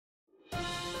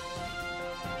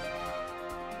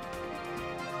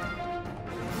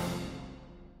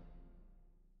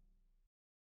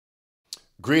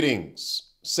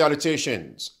Greetings,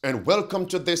 salutations, and welcome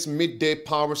to this midday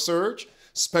power surge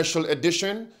special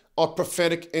edition of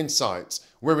Prophetic Insights,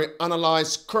 where we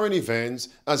analyze current events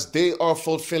as they are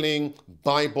fulfilling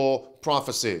Bible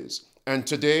prophecies. And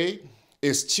today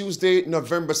is Tuesday,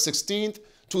 November 16th,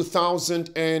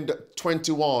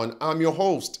 2021. I'm your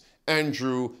host,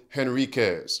 Andrew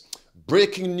Henriquez.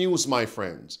 Breaking news, my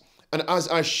friends. And as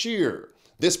I share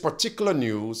this particular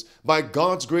news, by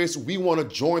God's grace, we want to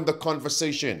join the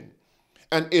conversation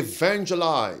and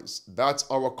evangelize. That's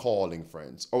our calling,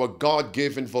 friends, our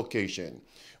God-given vocation.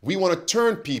 We want to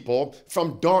turn people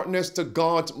from darkness to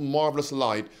God's marvelous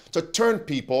light, to turn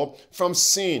people from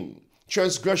sin,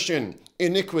 transgression,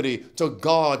 iniquity to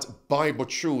God's Bible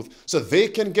truth, so they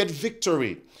can get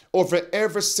victory over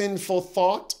every sinful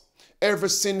thought, every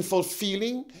sinful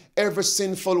feeling, every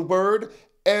sinful word,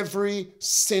 every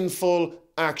sinful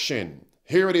action.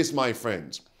 Here it is, my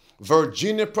friends.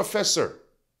 Virginia professor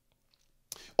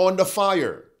under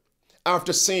fire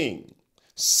after saying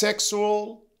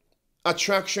sexual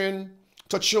attraction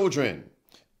to children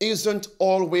isn't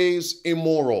always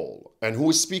immoral. And who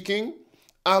is speaking?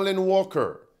 Alan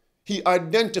Walker. He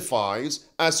identifies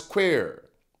as queer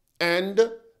and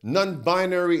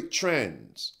non-binary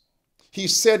trans. He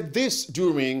said this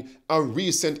during a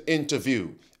recent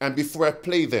interview. And before I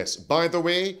play this, by the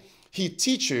way, he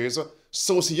teaches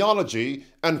sociology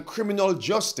and criminal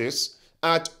justice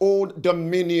at Old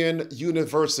Dominion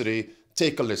University.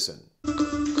 Take a listen.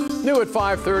 New at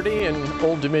 5:30, an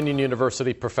Old Dominion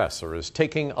University professor is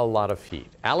taking a lot of heat.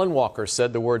 Alan Walker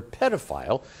said the word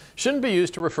pedophile shouldn't be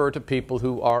used to refer to people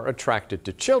who are attracted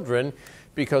to children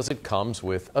because it comes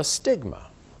with a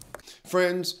stigma.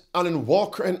 Friends, Alan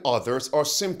Walker and others are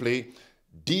simply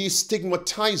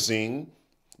destigmatizing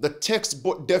the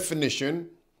textbook definition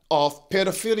of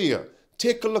pedophilia.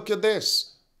 Take a look at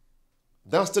this.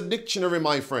 That's the dictionary,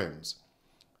 my friends.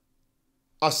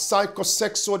 A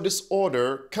psychosexual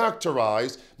disorder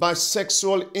characterized by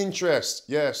sexual interest,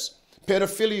 yes,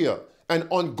 pedophilia, an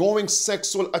ongoing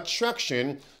sexual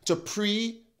attraction to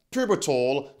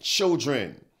pre-pubertal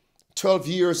children, 12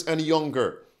 years and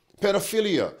younger.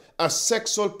 Pedophilia, a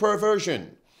sexual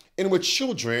perversion in which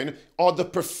children are the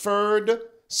preferred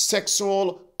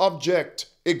sexual object.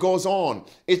 It goes on.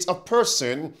 It's a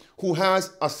person who has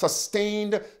a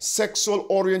sustained sexual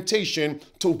orientation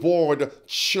toward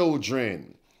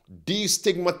children.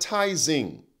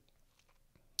 Destigmatizing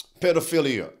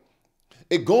pedophilia.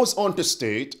 It goes on to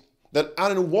state that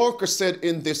Alan Walker said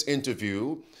in this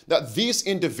interview that these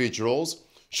individuals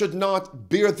should not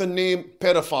bear the name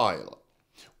pedophile.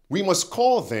 We must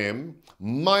call them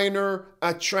minor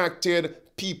attracted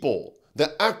people.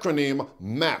 The acronym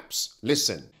MAPS.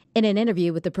 Listen. In an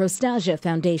interview with the Prostasia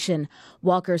Foundation,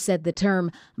 Walker said the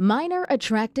term minor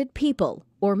attracted people,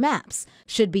 or MAPS,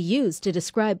 should be used to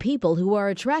describe people who are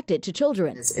attracted to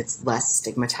children. It's less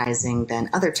stigmatizing than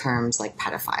other terms like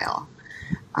pedophile.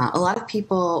 A lot of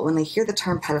people, when they hear the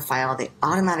term pedophile, they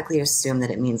automatically assume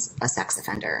that it means a sex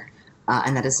offender.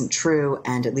 And that isn't true,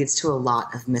 and it leads to a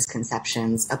lot of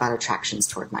misconceptions about attractions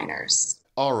toward minors.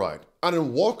 All right.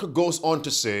 And Walker goes on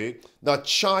to say that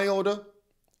child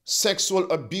sexual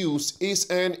abuse is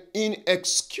an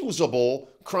inexcusable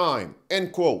crime,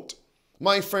 end quote.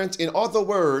 My friends, in other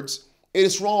words, it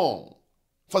is wrong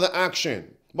for the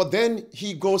action. But then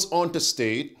he goes on to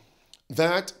state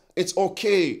that it's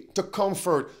okay to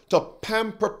comfort, to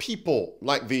pamper people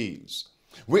like these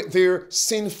with their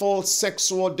sinful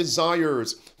sexual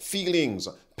desires, feelings,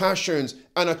 passions,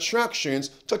 and attractions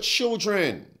to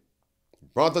children.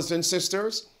 Brothers and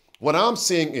sisters, what I'm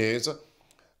saying is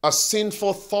a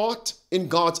sinful thought in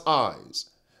God's eyes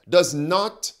does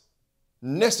not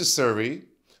necessarily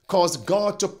cause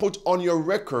God to put on your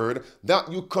record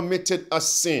that you committed a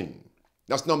sin.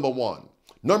 That's number one.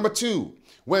 Number two,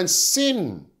 when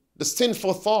sin, the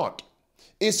sinful thought,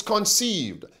 is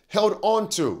conceived, held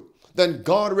onto, then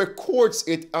God records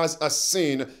it as a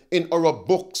sin in our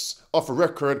books of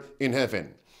record in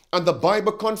heaven. And the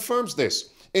Bible confirms this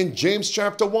in James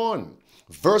chapter 1,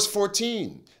 verse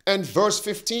 14 and verse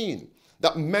 15,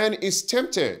 that man is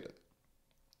tempted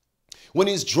when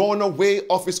he's drawn away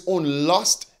of his own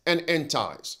lust and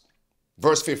enticed.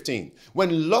 Verse 15,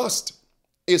 when lust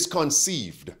is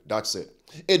conceived, that's it,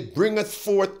 it bringeth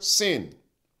forth sin.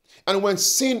 And when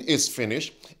sin is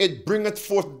finished, it bringeth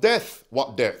forth death.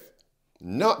 What death?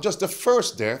 Not just the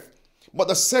first death, but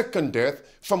the second death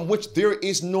from which there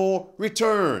is no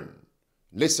return.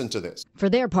 Listen to this. For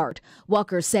their part,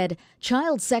 Walker said,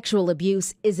 child sexual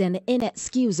abuse is an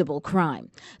inexcusable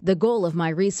crime. The goal of my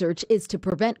research is to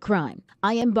prevent crime.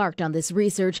 I embarked on this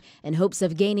research in hopes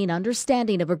of gaining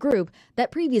understanding of a group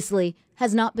that previously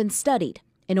has not been studied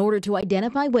in order to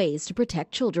identify ways to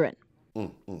protect children.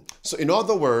 So in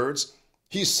other words,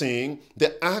 he's saying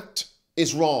the act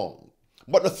is wrong,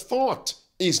 but the thought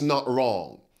is not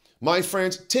wrong. My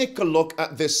friends, take a look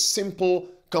at this simple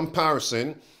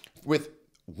comparison with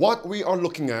what we are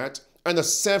looking at and the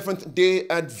Seventh-day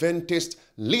Adventist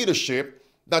leadership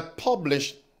that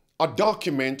published a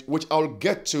document which I'll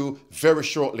get to very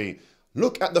shortly.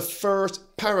 Look at the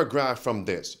first paragraph from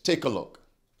this. Take a look.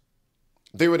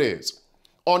 There it is.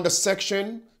 On the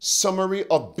section Summary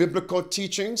of Biblical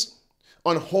Teachings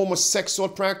on Homosexual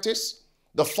Practice,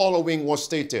 the following was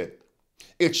stated.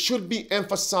 It should be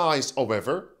emphasized,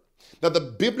 however, that the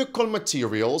biblical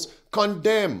materials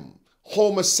condemn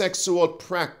homosexual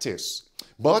practice,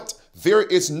 but there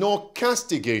is no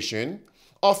castigation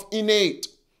of innate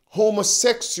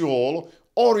homosexual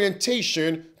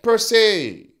orientation per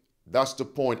se. That's the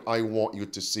point I want you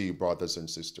to see, brothers and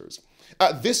sisters.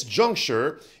 At this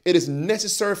juncture, it is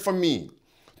necessary for me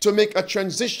to make a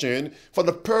transition for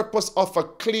the purpose of a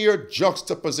clear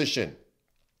juxtaposition.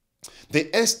 The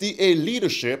SDA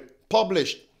leadership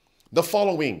published the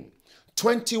following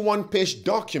 21-page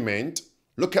document.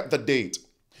 Look at the date.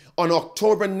 On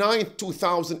October 9th,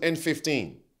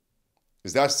 2015.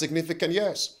 Is that significant?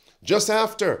 Yes. Just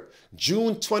after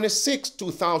June 26,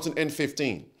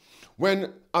 2015,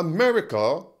 when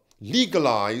America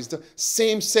legalized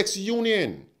same-sex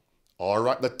union. All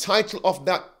right, the title of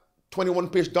that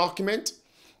 21-page document,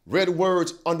 red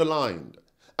words underlined,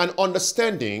 an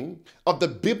understanding of the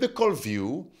biblical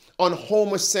view on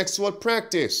homosexual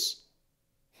practice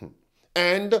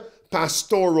and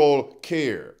pastoral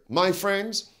care. My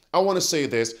friends, I want to say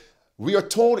this. We are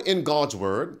told in God's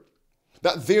word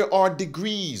that there are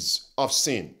degrees of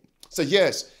sin. So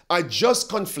yes, I just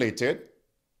conflated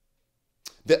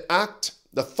the act,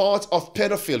 the thought of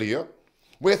pedophilia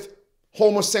with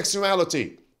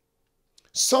homosexuality.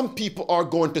 Some people are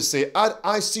going to say,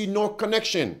 I see no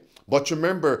connection. But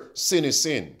remember, sin is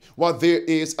sin. Well, there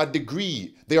is a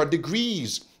degree. There are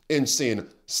degrees in sin.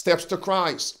 Steps to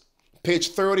Christ. Page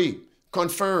 30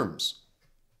 confirms.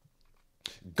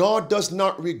 God does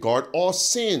not regard all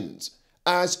sins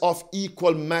as of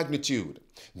equal magnitude.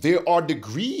 There are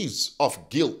degrees of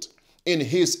guilt in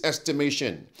his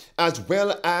estimation, as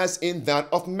well as in that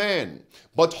of man.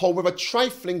 But however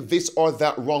trifling this or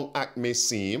that wrong act may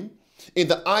seem, in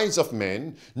the eyes of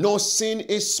men, no sin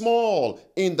is small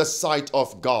in the sight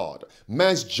of God.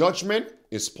 Man's judgment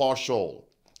is partial,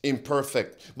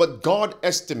 imperfect, but God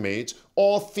estimates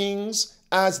all things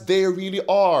as they really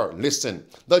are. Listen,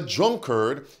 the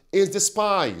drunkard is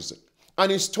despised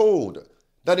and is told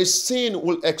that his sin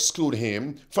will exclude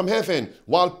him from heaven,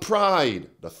 while pride,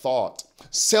 the thought,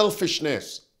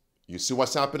 selfishness, you see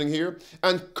what's happening here,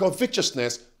 and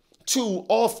covetousness too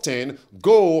often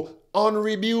go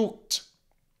unrebuked.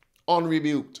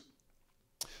 Unrebuked.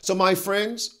 So my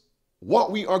friends,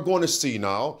 what we are going to see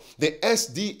now, the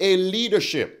SDA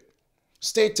leadership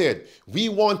stated we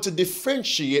want to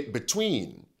differentiate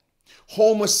between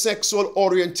homosexual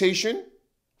orientation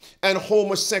and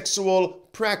homosexual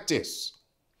practice.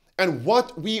 And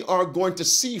what we are going to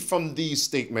see from these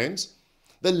statements,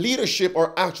 the leadership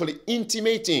are actually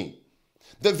intimating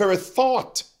the very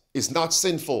thought is not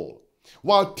sinful,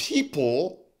 while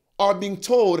people are being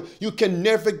told you can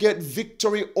never get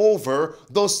victory over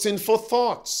those sinful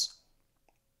thoughts.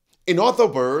 In other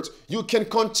words, you can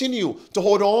continue to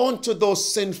hold on to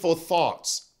those sinful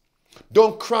thoughts.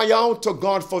 Don't cry out to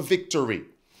God for victory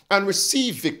and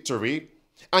receive victory,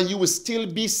 and you will still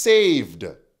be saved.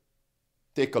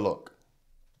 Take a look.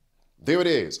 There it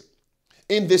is.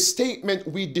 In this statement,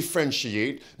 we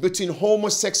differentiate between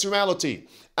homosexuality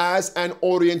as an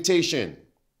orientation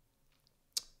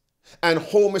and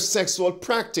homosexual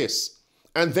practice.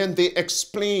 And then they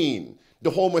explain the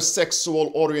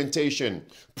homosexual orientation: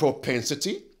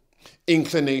 propensity,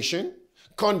 inclination,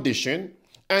 condition,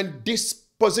 and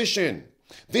disposition.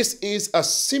 This is a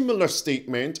similar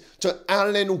statement to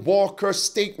Alan Walker's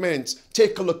statement.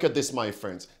 Take a look at this, my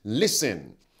friends.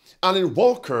 Listen. Alan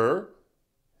Walker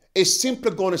is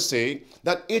simply going to say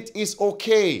that it is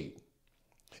okay.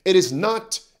 It is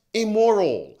not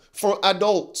immoral for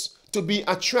adults to be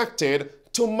attracted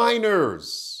to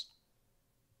minors,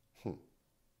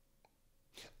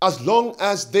 as long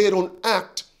as they don't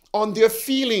act on their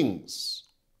feelings.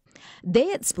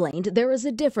 They explained there is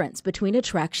a difference between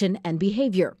attraction and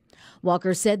behavior.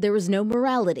 Walker said there is no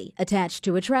morality attached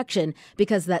to attraction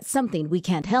because that's something we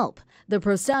can't help. The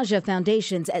Prostasia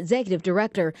Foundation's executive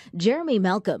director, Jeremy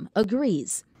Malcolm,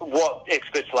 agrees. What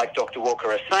experts like Dr.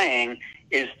 Walker are saying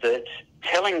is that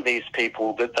telling these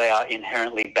people that they are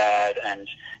inherently bad and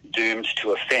doomed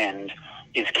to offend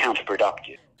is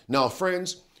counterproductive. Now,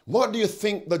 friends, what do you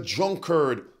think the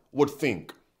drunkard would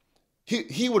think?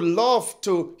 He would love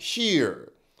to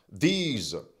hear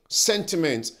these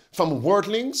sentiments from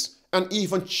worldlings and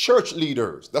even church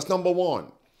leaders. That's number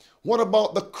one. What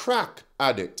about the crack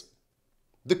addict,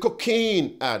 the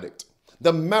cocaine addict,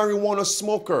 the marijuana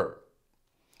smoker,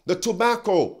 the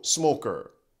tobacco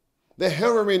smoker, the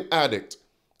heroin addict?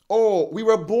 Oh, we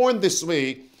were born this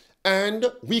way, and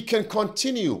we can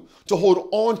continue to hold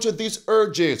on to these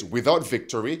urges without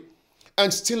victory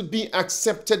and still be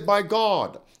accepted by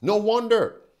God. No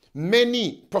wonder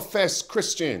many professed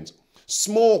Christians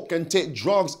smoke and take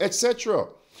drugs, etc.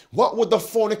 What would the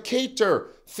fornicator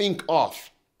think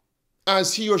of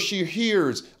as he or she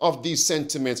hears of these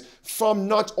sentiments from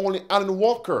not only Alan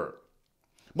Walker,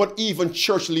 but even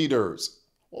church leaders?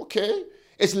 Okay,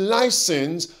 it's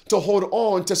license to hold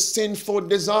on to sinful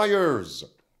desires.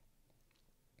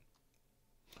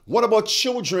 What about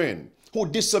children who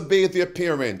disobey their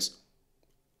parents?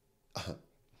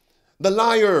 The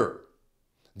liar,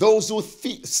 those who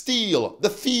steal, the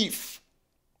thief.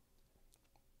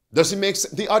 Does he make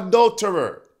the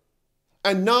adulterer?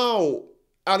 And now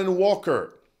Alan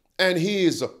Walker and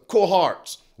his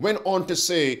cohorts went on to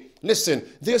say, listen,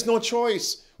 there's no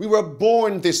choice. We were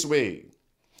born this way.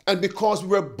 And because we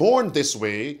were born this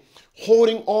way,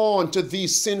 holding on to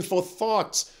these sinful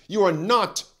thoughts, you are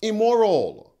not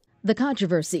immoral. The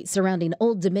controversy surrounding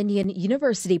Old Dominion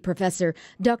University professor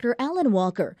Dr. Alan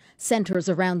Walker centers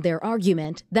around their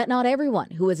argument that not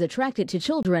everyone who is attracted to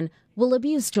children will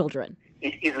abuse children.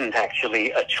 It isn't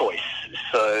actually a choice.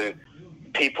 So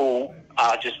people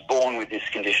are just born with this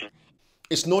condition.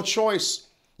 It's no choice.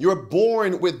 You're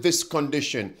born with this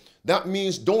condition. That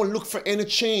means don't look for any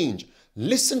change.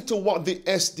 Listen to what the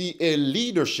SDA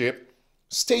leadership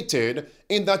stated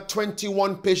in that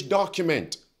 21-page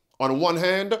document. On one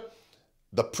hand,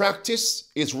 the practice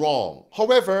is wrong.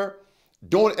 However,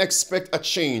 don't expect a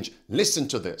change. Listen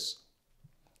to this.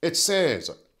 It says,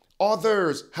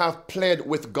 others have pled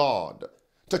with God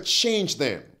to change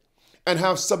them and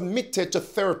have submitted to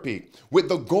therapy with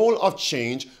the goal of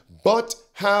change, but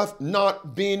have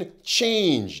not been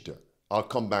changed. I'll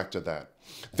come back to that.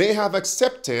 They have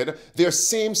accepted their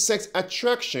same-sex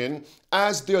attraction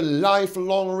as their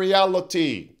lifelong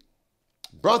reality.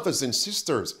 Brothers and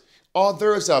sisters,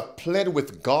 others have pled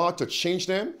with God to change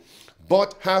them,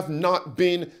 but have not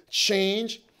been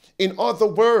changed. In other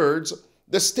words,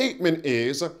 the statement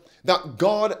is that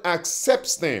God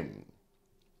accepts them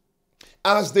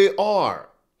as they are,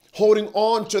 holding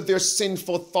on to their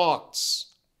sinful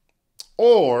thoughts.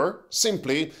 Or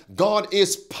simply, God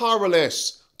is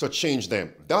powerless to change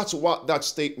them. That's what that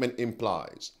statement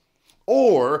implies.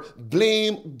 Or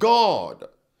blame God.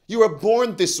 You were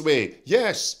born this way.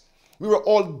 Yes, we were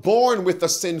all born with a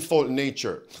sinful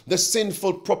nature, the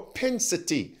sinful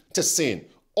propensity to sin.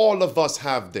 All of us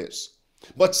have this.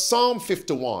 But Psalm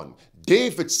 51,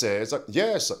 David says,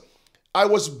 yes, I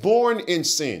was born in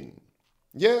sin.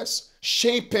 Yes,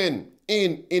 shapen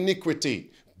in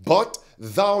iniquity. But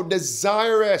thou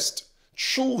desirest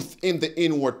truth in the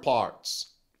inward parts.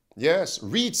 Yes,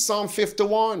 read Psalm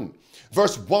 51,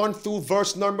 verse 1 through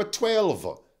verse number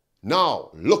 12. Now,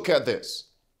 look at this.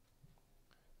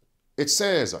 It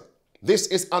says, this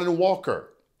is Alan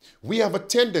Walker. We have a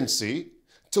tendency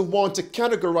to want to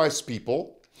categorize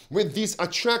people with these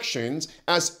attractions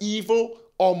as evil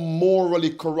or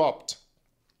morally corrupt.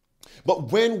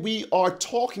 But when we are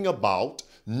talking about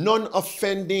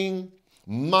non-offending,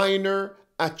 minor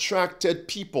attracted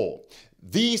people,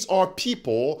 these are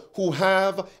people who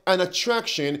have an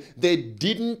attraction they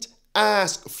didn't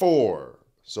ask for.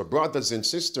 So brothers and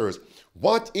sisters,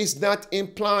 what is that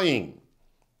implying?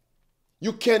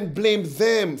 You can blame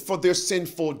them for their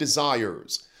sinful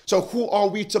desires. So who are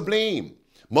we to blame?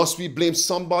 Must we blame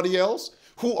somebody else?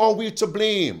 Who are we to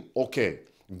blame? Okay,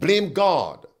 blame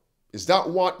God. Is that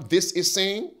what this is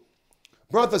saying?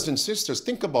 Brothers and sisters,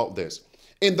 think about this.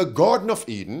 In the Garden of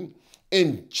Eden,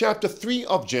 in chapter 3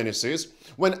 of Genesis,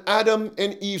 when Adam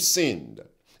and Eve sinned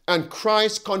and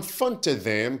Christ confronted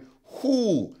them,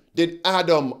 who did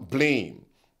Adam blame?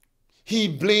 He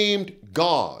blamed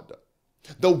God.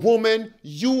 The woman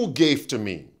you gave to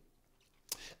me.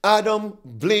 Adam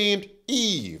blamed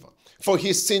Eve for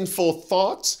his sinful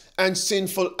thoughts and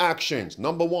sinful actions.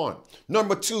 Number one.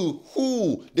 Number two,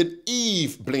 who did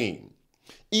Eve blame?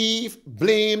 Eve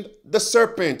blamed the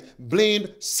serpent,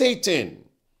 blamed Satan.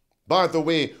 By the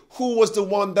way, who was the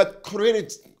one that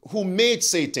made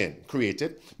Satan?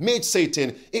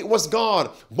 It was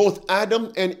God. Both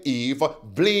Adam and Eve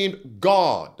blamed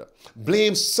God,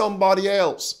 blamed somebody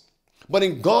else. But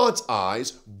in God's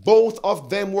eyes, both of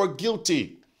them were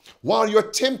guilty. While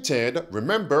you're tempted,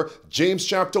 remember James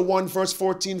chapter 1, verse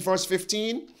 14, verse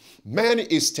 15, man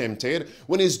is tempted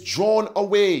when he's drawn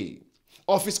away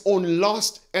of his own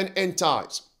lust and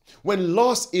enticed. When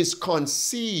lust is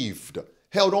conceived,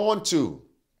 held on to,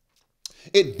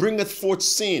 it bringeth forth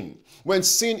sin. When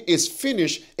sin is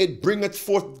finished, it bringeth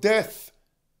forth death.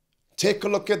 Take a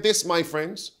look at this, my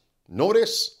friends.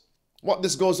 Notice what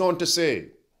this goes on to say.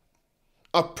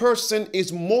 A person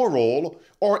is moral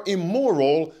or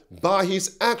immoral by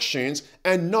his actions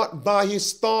and not by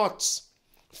his thoughts,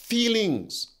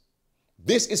 feelings.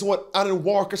 This is what Alan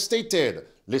Walker stated.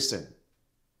 Listen,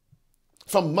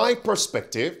 from my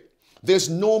perspective, there's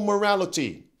no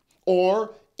morality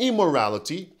or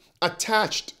immorality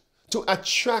attached to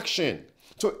attraction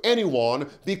to anyone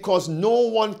because no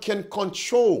one can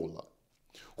control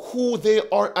who they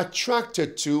are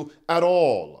attracted to at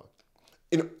all.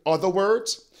 In other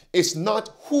words, it's not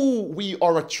who we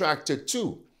are attracted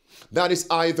to that is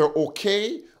either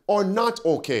okay or not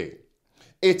okay.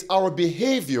 It's our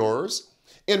behaviors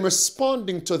in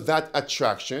responding to that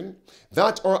attraction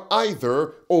that are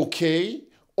either okay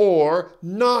or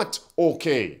not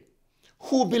okay.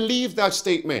 Who believe that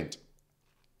statement?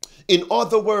 In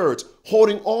other words,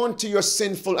 holding on to your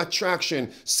sinful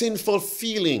attraction, sinful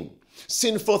feeling,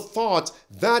 sinful thought,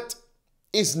 that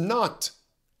is not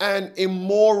an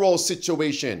immoral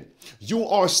situation. You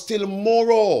are still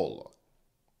moral.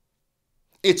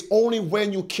 It's only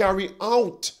when you carry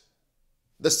out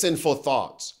the sinful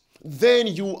thoughts, then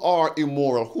you are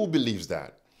immoral. Who believes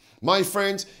that? My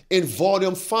friends, in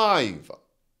volume 5,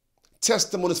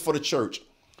 Testimonies for the Church,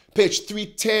 page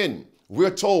 310, we're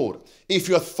told, if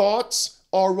your thoughts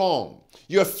are wrong,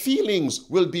 your feelings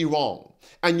will be wrong,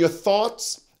 and your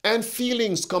thoughts and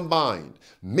feelings combined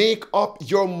make up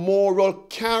your moral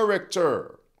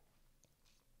character.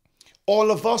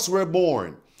 All of us were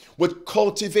born with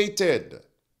cultivated,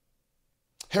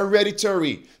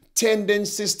 hereditary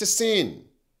tendencies to sin.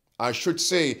 I should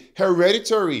say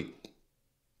hereditary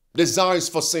desires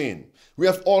for sin. We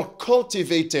have all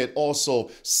cultivated also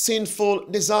sinful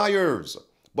desires.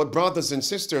 But brothers and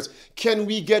sisters, can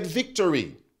we get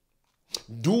victory?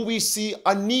 Do we see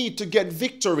a need to get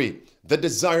victory? The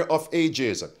desire of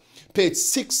ages. Page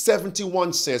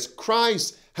 671 says,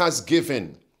 Christ has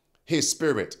given his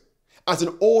spirit as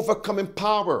an overcoming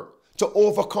power to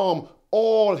overcome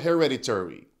all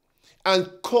hereditary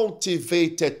and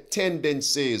cultivated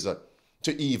tendencies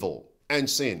to evil and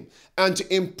sin, and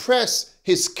to impress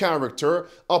his character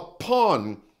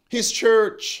upon his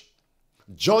church.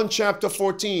 John chapter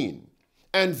 14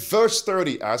 and verse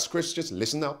 30, as Christians,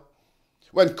 listen up.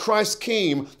 When Christ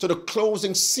came to the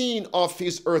closing scene of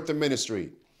his earthly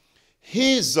ministry,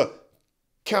 his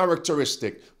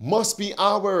characteristic must be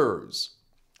ours.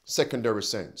 Secondary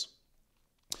sense.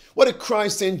 What did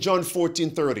Christ say in John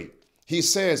 14:30? He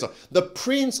says, the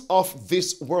prince of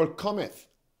this world cometh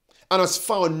and has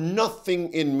found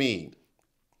nothing in me.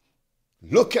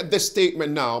 Look at this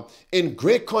statement now in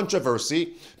Great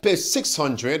Controversy, page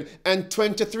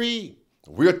 623.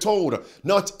 We're told,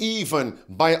 not even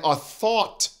by a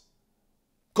thought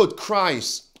could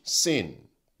Christ sin.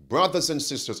 Brothers and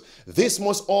sisters, this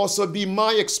must also be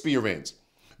my experience,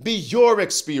 be your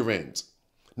experience,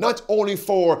 not only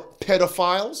for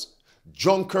pedophiles,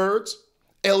 drunkards,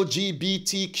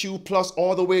 LGBTQ plus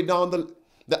all the way down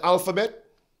the alphabet,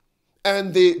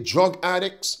 and the drug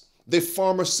addicts, the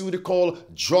pharmaceutical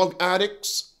drug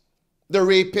addicts, the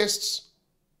rapists,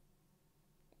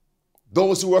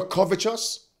 those who are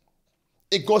covetous.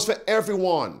 It goes for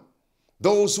everyone.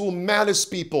 Those who malice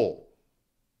people,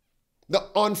 the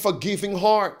unforgiving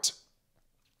heart.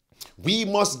 We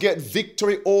must get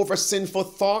victory over sinful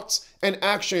thoughts and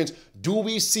actions. Do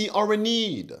we see our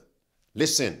need?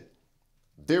 Listen,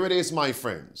 there it is, my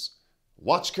friends.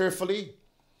 Watch carefully.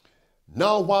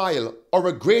 Now, while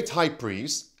our great high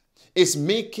priest is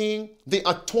making the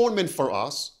atonement for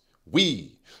us,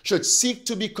 we should seek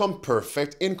to become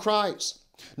perfect in Christ.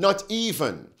 Not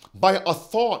even by a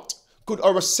thought could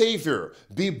our Savior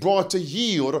be brought to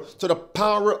yield to the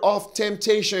power of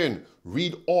temptation.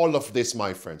 Read all of this,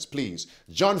 my friends, please.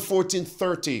 John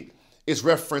 14:30 is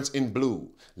referenced in blue.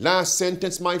 Last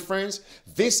sentence, my friends.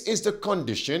 This is the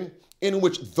condition in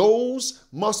which those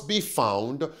must be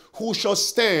found who shall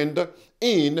stand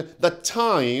in the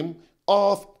time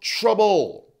of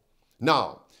trouble.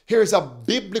 Now, Here's a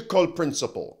biblical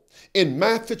principle. In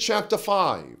Matthew chapter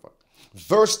 5,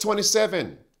 verse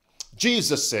 27,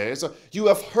 Jesus says, you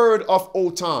have heard of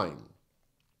old time,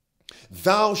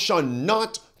 thou shalt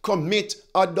not commit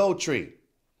adultery.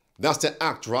 That's the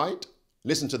act, right?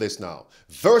 Listen to this now.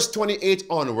 Verse 28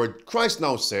 onward, Christ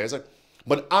now says,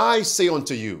 but I say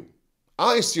unto you,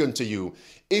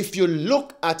 if you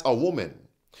look at a woman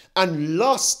and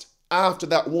lust after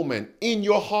that woman in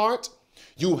your heart,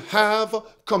 you have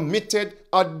committed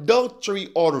adultery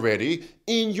already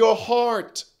in your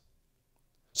heart.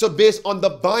 So based on the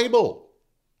Bible,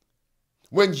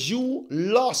 when you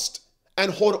lust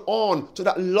and hold on to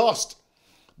that lust,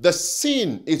 the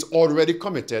sin is already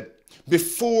committed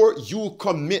before you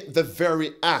commit the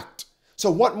very act. So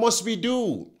what must we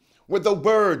do with the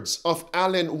words of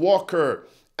Alan Walker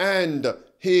and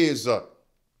his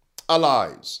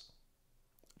allies?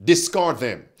 Discard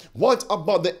them. What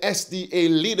about the SDA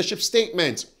leadership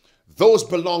statements? Those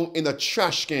belong in a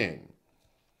trash can.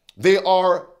 They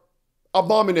are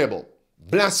abominable,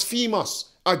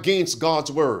 blasphemous against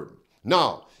God's word.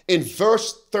 Now, in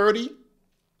verse 30,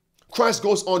 Christ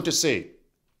goes on to say,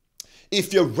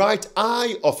 if your right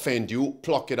eye offend you,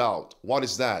 pluck it out. What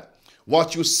is that?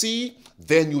 What you see,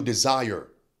 then you desire.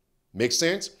 Make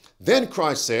sense? Then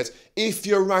Christ says, if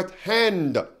your right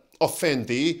hand offend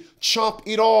thee, chop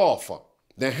it off.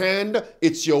 The hand,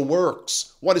 it's your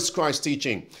works. What is Christ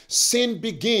teaching? Sin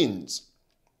begins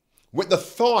with the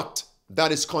thought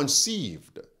that is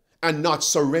conceived and not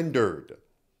surrendered.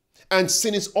 And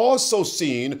sin is also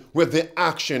seen with the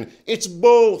action. It's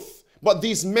both. But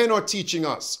these men are teaching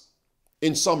us,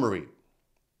 in summary,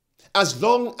 as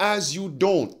long as you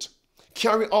don't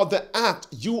carry out the act,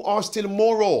 you are still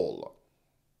moral.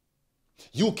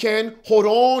 You can hold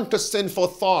on to sinful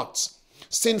thoughts,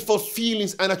 sinful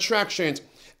feelings and attractions,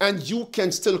 and you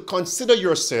can still consider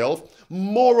yourself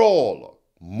moral.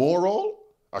 Moral?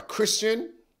 A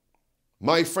Christian?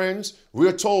 My friends,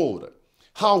 we're told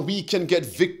how we can get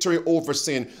victory over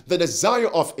sin. The Desire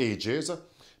of Ages,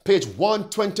 page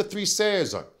 123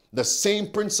 says, the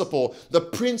same principle, the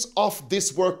prince of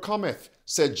this world cometh,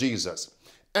 said Jesus,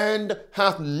 and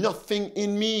hath nothing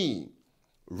in me.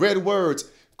 Red words,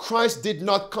 Christ did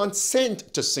not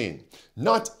consent to sin.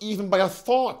 Not even by a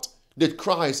thought did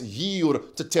Christ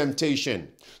yield to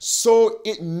temptation. So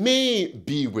it may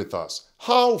be with us.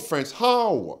 How, friends?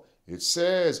 How? It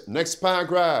says, next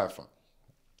paragraph.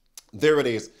 There it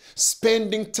is.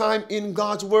 Spending time in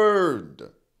God's word.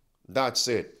 That's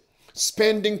it.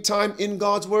 Spending time in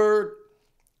God's word.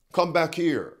 Come back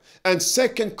here. And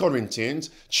 2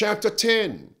 Corinthians chapter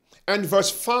 10 and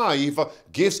verse 5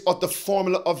 gives us the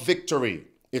formula of victory.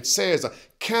 It says,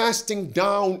 casting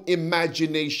down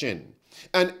imagination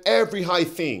and every high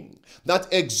thing that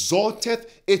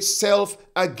exalteth itself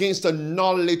against the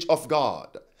knowledge of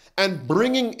God, and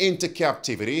bringing into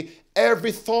captivity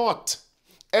every thought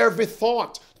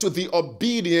to the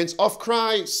obedience of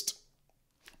Christ.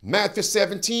 Matthew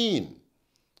 17,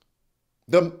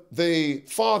 the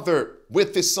Father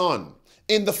with his Son,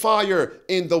 in the fire,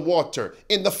 in the water,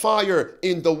 in the fire,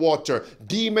 in the water,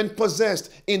 demon possessed,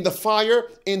 in the fire,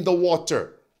 in the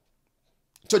water.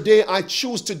 Today I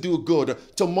choose to do good.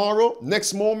 Tomorrow,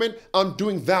 next moment, I'm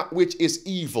doing that which is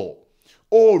evil.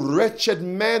 O wretched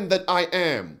man that I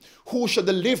am, who shall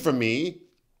deliver me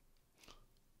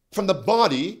from the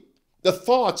body, the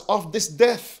thoughts of this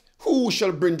death? Who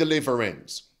shall bring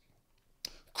deliverance?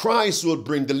 Christ will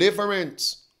bring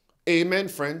deliverance. Amen,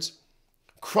 friends.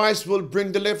 Christ will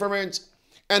bring deliverance.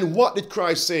 And what did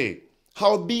Christ say?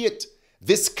 Howbeit,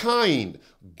 this kind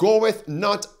goeth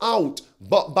not out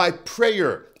but by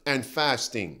prayer and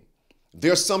fasting.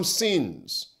 There are some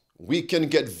sins we can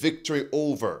get victory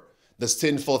over. The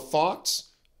sinful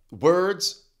thoughts,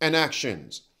 words, and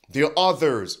actions. The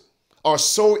others are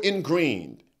so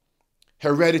ingrained.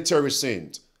 Hereditary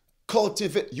sins.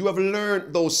 Cultivate. You have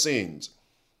learned those sins.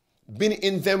 Been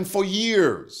in them for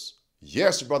years.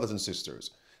 Yes, brothers and sisters.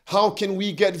 How can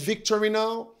we get victory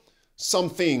now?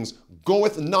 Some things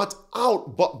goeth not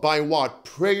out but by what?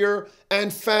 Prayer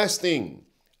and fasting.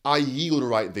 I yield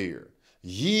right there.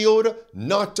 Yield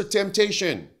not to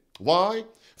temptation. Why?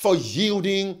 For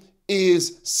yielding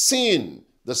is sin,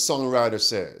 the songwriter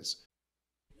says.